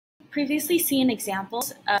previously seen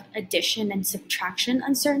examples of addition and subtraction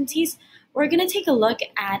uncertainties, we're going to take a look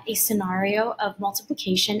at a scenario of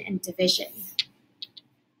multiplication and division.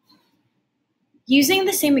 Using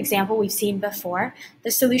the same example we've seen before,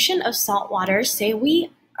 the solution of salt water, say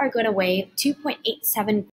we are going to weigh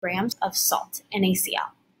 2.87 grams of salt,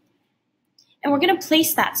 NaCl. And we're going to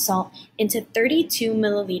place that salt into 32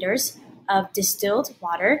 milliliters of distilled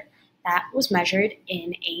water that was measured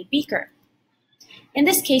in a beaker. In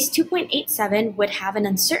this case, 2.87 would have an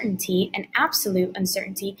absolute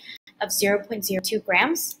uncertainty of 0.02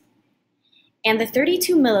 grams, and the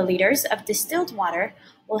 32 milliliters of distilled water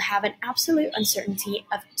will have an absolute uncertainty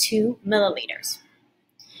of 2 milliliters.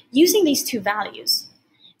 Using these two values,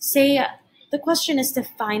 say the question is to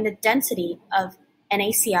find the density of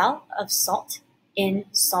NaCl, of salt, in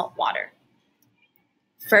salt water.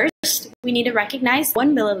 First, we need to recognize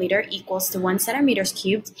 1 milliliter equals to 1 centimeters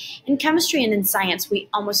cubed. In chemistry and in science, we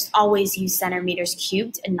almost always use centimeters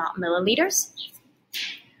cubed and not milliliters.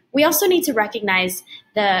 We also need to recognize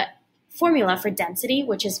the formula for density,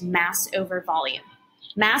 which is mass over volume.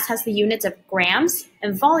 Mass has the units of grams,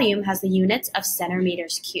 and volume has the units of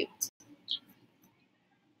centimeters cubed.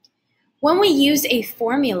 When we use a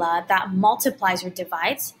formula that multiplies or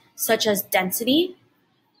divides, such as density,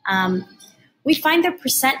 we find the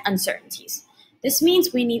percent uncertainties. This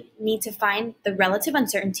means we need to find the relative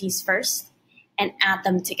uncertainties first and add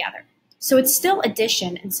them together. So it's still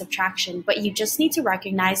addition and subtraction, but you just need to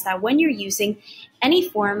recognize that when you're using any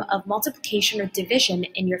form of multiplication or division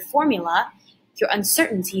in your formula, your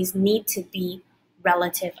uncertainties need to be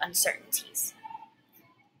relative uncertainties.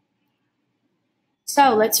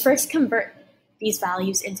 So let's first convert these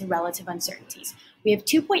values into relative uncertainties. We have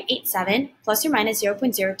 2.87 plus or minus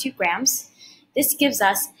 0.02 grams. This gives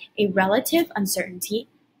us a relative uncertainty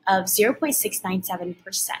of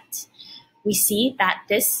 0.697%. We see that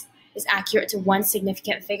this is accurate to one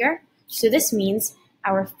significant figure, so this means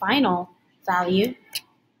our final value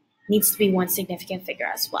needs to be one significant figure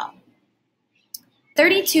as well.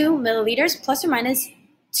 32 milliliters plus or minus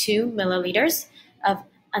 2 milliliters of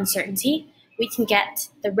uncertainty, we can get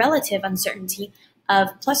the relative uncertainty of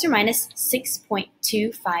plus or minus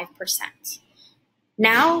 6.25%.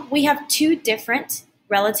 Now we have two different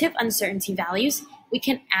relative uncertainty values. We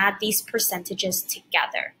can add these percentages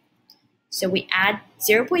together. So we add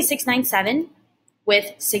 0.697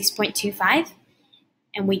 with 6.25,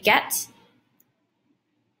 and we get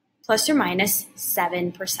plus or minus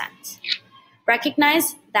 7%.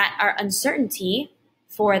 Recognize that our uncertainty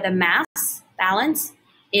for the mass balance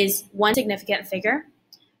is one significant figure.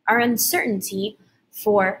 Our uncertainty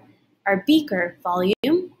for our beaker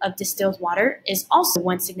volume of distilled water is also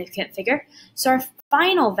one significant figure. So our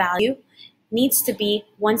final value needs to be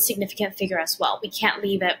one significant figure as well. We can't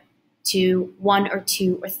leave it to 1 or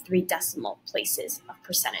 2 or 3 decimal places of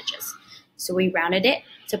percentages. So we rounded it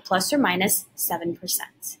to plus or minus 7%.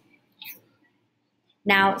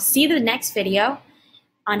 Now see the next video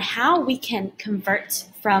on how we can convert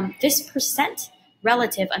from this percent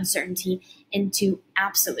relative uncertainty into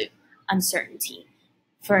absolute uncertainty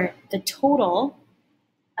for the total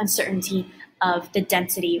uncertainty of the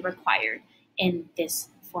density required in this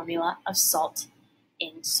formula of salt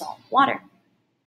in salt water.